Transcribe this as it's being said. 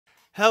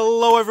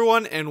Hello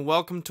everyone and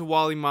welcome to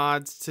Wally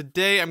Mods.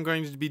 Today I'm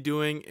going to be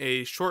doing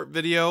a short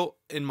video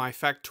in my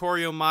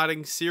Factorio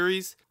Modding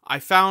Series. I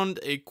found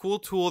a cool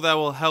tool that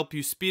will help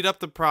you speed up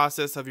the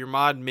process of your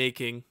mod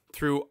making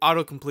through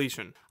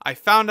auto-completion. I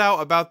found out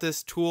about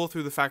this tool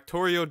through the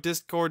Factorio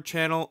Discord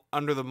channel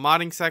under the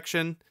modding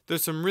section.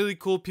 There's some really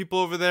cool people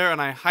over there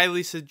and I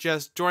highly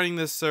suggest joining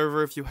this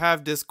server if you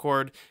have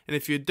Discord, and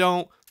if you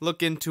don't,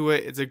 look into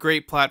it. It's a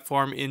great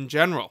platform in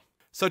general.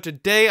 So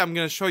today I'm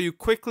going to show you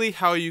quickly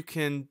how you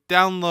can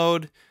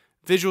download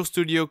Visual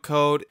Studio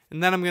Code,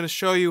 and then I'm going to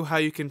show you how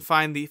you can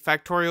find the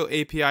Factorio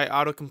API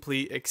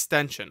autocomplete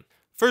extension.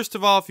 First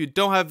of all, if you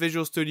don't have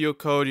Visual Studio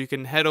Code, you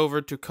can head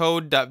over to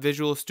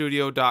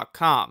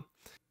code.visualstudio.com.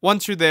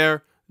 Once you're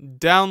there,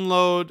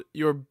 download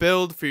your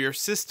build for your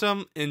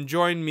system and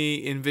join me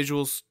in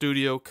Visual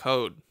Studio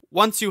Code.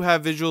 Once you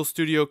have Visual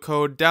Studio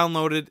Code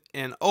downloaded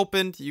and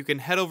opened, you can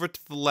head over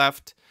to the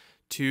left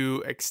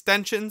to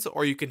extensions,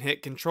 or you can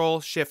hit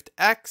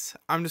Control-Shift-X.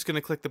 I'm just going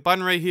to click the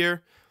button right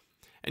here,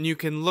 and you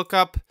can look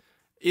up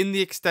in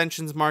the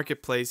extensions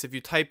marketplace. If you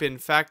type in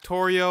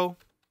Factorio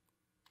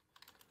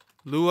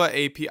Lua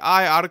API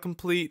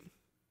autocomplete,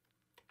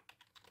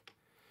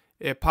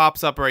 it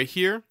pops up right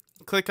here.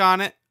 Click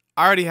on it.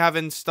 I already have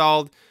it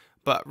installed,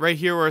 but right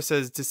here where it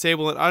says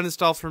disable and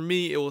uninstall for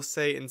me, it will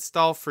say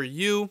install for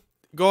you.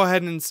 Go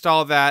ahead and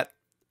install that.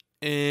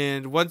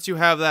 And once you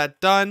have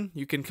that done,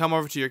 you can come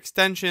over to your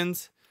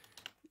extensions.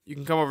 You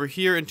can come over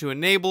here into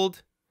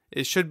enabled.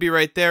 It should be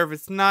right there. If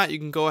it's not, you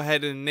can go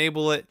ahead and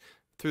enable it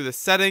through the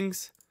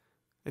settings.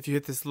 If you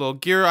hit this little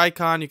gear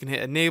icon, you can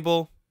hit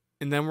enable,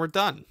 and then we're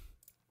done.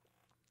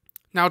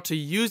 Now to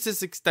use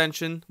this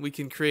extension, we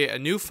can create a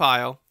new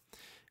file.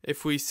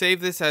 If we save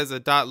this as a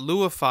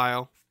 .lua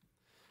file,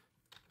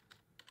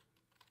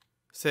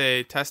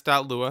 say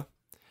test.lua,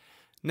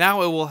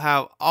 now it will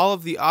have all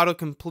of the auto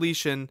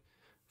completion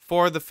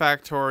for the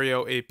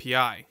Factorio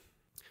API.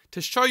 To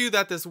show you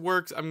that this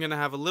works, I'm going to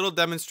have a little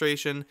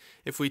demonstration.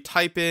 If we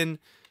type in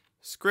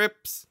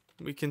scripts,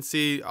 we can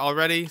see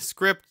already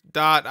script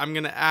dot, I'm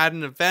going to add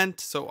an event.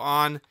 So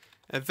on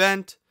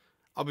event,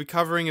 I'll be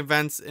covering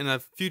events in a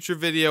future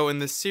video in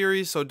this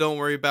series, so don't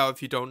worry about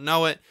if you don't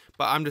know it,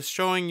 but I'm just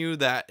showing you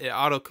that it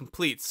auto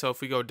completes. So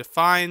if we go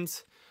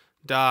defines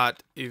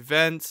dot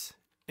events,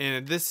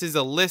 and this is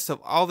a list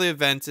of all the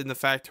events in the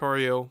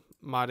Factorio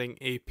Modding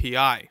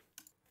API.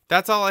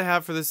 That's all I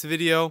have for this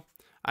video.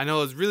 I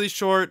know it's really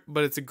short,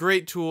 but it's a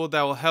great tool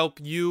that will help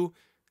you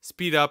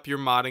speed up your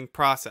modding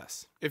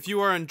process. If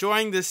you are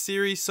enjoying this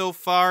series so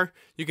far,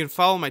 you can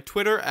follow my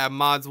Twitter at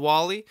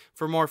modswally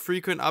for more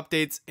frequent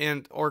updates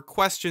and or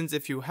questions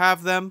if you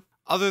have them.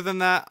 Other than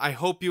that, I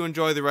hope you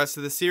enjoy the rest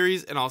of the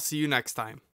series, and I'll see you next time.